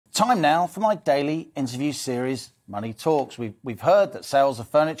time now for my daily interview series, Money Talks. We've heard that sales of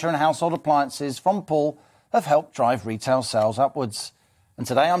furniture and household appliances from Paul have helped drive retail sales upwards. And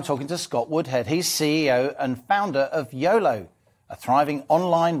today I'm talking to Scott Woodhead. He's CEO and founder of YOLO, a thriving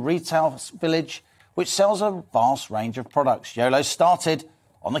online retail village which sells a vast range of products. YOLO started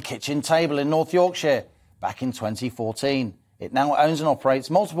on the kitchen table in North Yorkshire back in 2014. It now owns and operates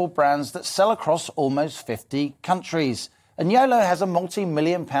multiple brands that sell across almost 50 countries. And YOLO has a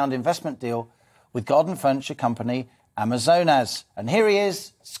multi-million-pound investment deal with garden furniture company Amazonas. And here he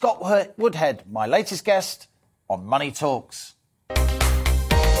is, Scott Woodhead, my latest guest on Money Talks.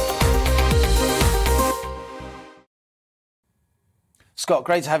 Scott,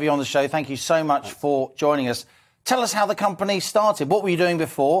 great to have you on the show. Thank you so much for joining us. Tell us how the company started. What were you doing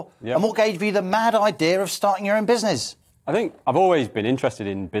before? Yep. And what gave you the mad idea of starting your own business? I think I've always been interested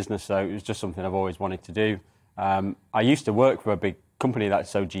in business, so it was just something I've always wanted to do. I used to work for a big company that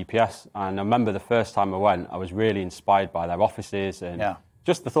sold GPS, and I remember the first time I went, I was really inspired by their offices and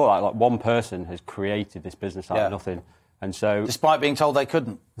just the thought that like one person has created this business out of nothing. And so, despite being told they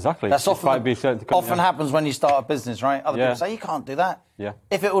couldn't. Exactly. That's often happens when you start a business, right? Other people say, you can't do that. Yeah.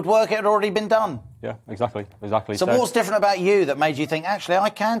 If it would work, it had already been done. Yeah, exactly. So what's different about you that made you think, actually,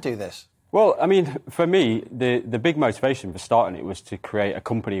 I can do this? Well, I mean, for me, the big motivation for starting it was to create a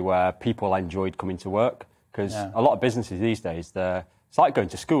company where people enjoyed coming to work. Because a lot of businesses these days, it's like going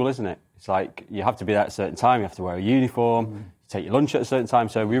to school, isn't it? It's like you have to be there at a certain time, you have to wear a uniform, you take your lunch at a certain time.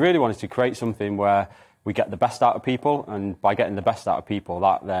 So we really wanted to create something where we get the best out of people, and by getting the best out of people,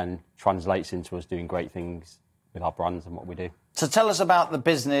 that then translates into us doing great things with our brands and what we do. So tell us about the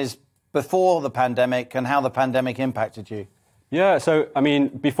business before the pandemic and how the pandemic impacted you. Yeah, so, I mean,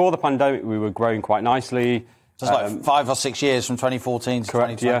 before the pandemic, we were growing quite nicely. So it's like 5 or 6 years from 2014 to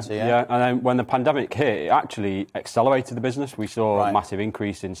 2020, yeah. And then when the pandemic hit, it actually accelerated the business. We saw a massive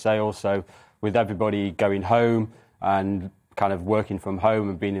increase in sales. So with everybody going home and kind of working from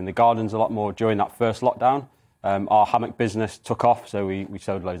home and being in the gardens a lot more during that first lockdown, our hammock business took off. So we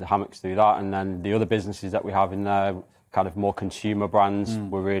sold loads of hammocks through that. And then the other businesses that we have in there, kind of more consumer brands,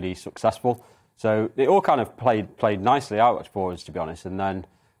 were really successful. So it all kind of played nicely out for us, to be honest. And then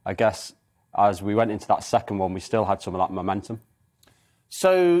I guess as we went into that second one, we still had some of that momentum.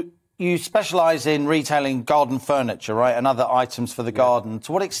 So you specialise in retailing garden furniture, right, and other items for the garden.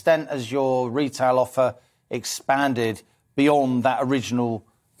 To what extent has your retail offer expanded beyond that original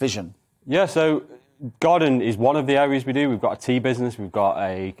vision? Yeah, so garden is one of the areas we do. We've got a tea business. We've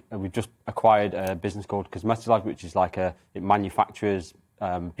just acquired a business called Cosmetic, which is like it manufactures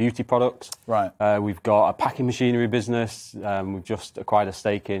beauty products. Right. We've got a packing machinery business. We've just acquired a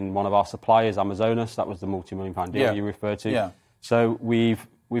stake in one of our suppliers, Amazonas. That was the multi-million-pound deal you referred to. Yeah. So we've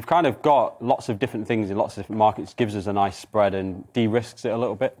kind of got lots of different things in lots of different markets. Gives us a nice spread and de-risks it a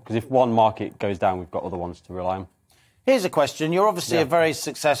little bit. Because if one market goes down, we've got other ones to rely on. Here's a question. You're obviously a very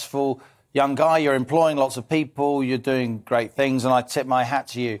successful young guy. You're employing lots of people. You're doing great things, and I tip my hat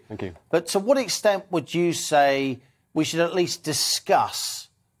to you. Thank you. But to what extent would you say we should at least discuss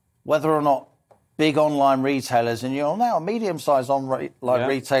whether or not big online retailers, and you're now a medium-sized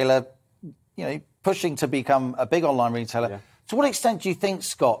retailer, pushing to become a big online retailer. To what extent do you think,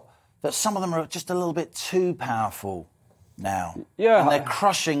 Scott, that some of them are just a little bit too powerful now? Yeah. And they're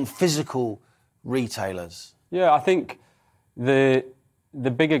crushing physical retailers? Yeah, I think the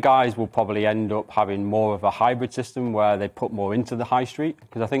bigger guys will probably end up having more of a hybrid system where they put more into the high street,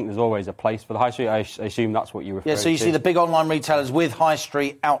 because I think there's always a place for the high street. I assume that's what you refer to. Yeah, so you see the big online retailers with high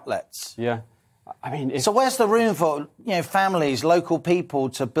street outlets. Yeah. I mean, so where's the room for families, local people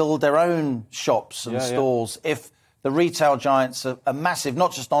to build their own shops and stores if the retail giants are massive,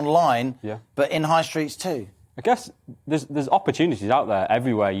 not just online, but in high streets too? I guess there's opportunities out there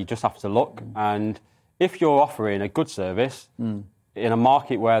everywhere. You just have to look. And if you're offering a good service in a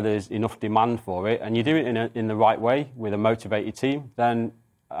market where there's enough demand for it, and you do it in the right way with a motivated team, then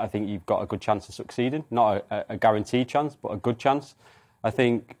I think you've got a good chance of succeeding. Not a guaranteed chance, but a good chance. I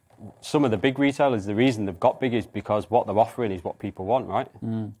think some of the big retailers, the reason they've got big is because what they're offering is what people want, right?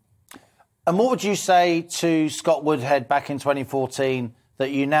 And what would you say to Scott Woodhead back in 2014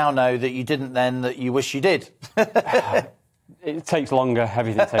 that you now know that you didn't then, that you wish you did? It takes longer.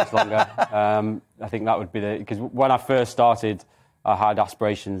 Everything takes longer. I think that would be because when I first started, I had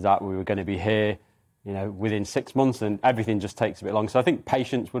aspirations that we were going to be here, within 6 months, and everything just takes a bit longer. So I think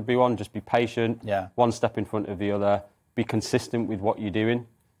patience would be one. Just be patient. Yeah. One step in front of the other. Be consistent with what you're doing,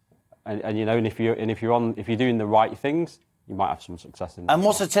 and if you're doing the right things, you might have some success in that. And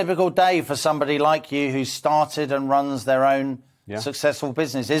what's a typical day for somebody like you who started and runs their own successful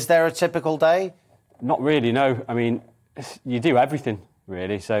business? Is there a typical day? Not really. No. I mean, you do everything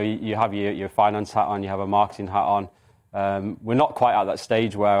really. So you have your finance hat on, you have a marketing hat on. We're not quite at that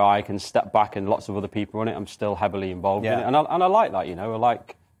stage where I can step back and lots of other people run it. I'm still heavily involved in it, and I like that. You know,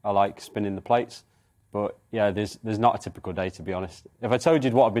 I like spinning the plates. But yeah, there's not a typical day, to be honest. If I told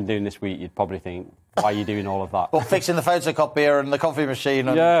you what I've been doing this week, you'd probably think, why are you doing all of that? Well, fixing the photocopier and the coffee machine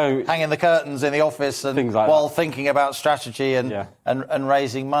and hanging the curtains in the office and things like while that. Thinking about strategy and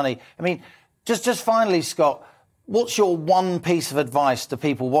raising money. I mean, just finally, Scott, what's your one piece of advice to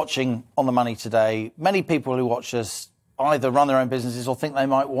people watching On The Money today? Many people who watch us either run their own businesses or think they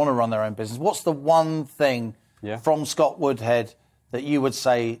might want to run their own business. What's the one thing from Scott Woodhead that you would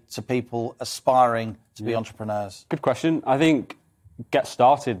say to people aspiring to be entrepreneurs? Good question. I think get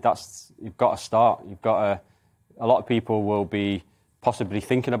started. You've got to start. A lot of people will be possibly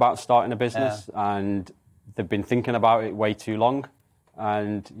thinking about starting a business and they've been thinking about it way too long.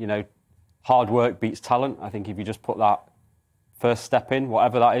 And, you know, hard work beats talent. I think if you just put that first step in,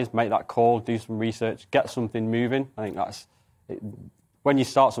 whatever that is, make that call, do some research, get something moving. I think that's it. When you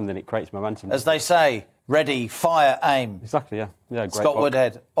start something, it creates momentum. As they say, ready, fire, aim. Exactly, yeah. Great Scott book.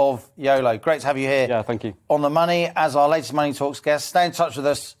 Woodhead of YOLO. Great to have you here. Yeah, thank you. On The Money, as our latest Money Talks guest. Stay in touch with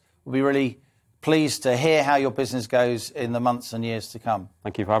us. We'll be really pleased to hear how your business goes in the months and years to come.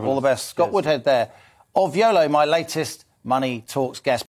 Thank you for having us. All the best. Scott Woodhead there of YOLO, my latest Money Talks guest.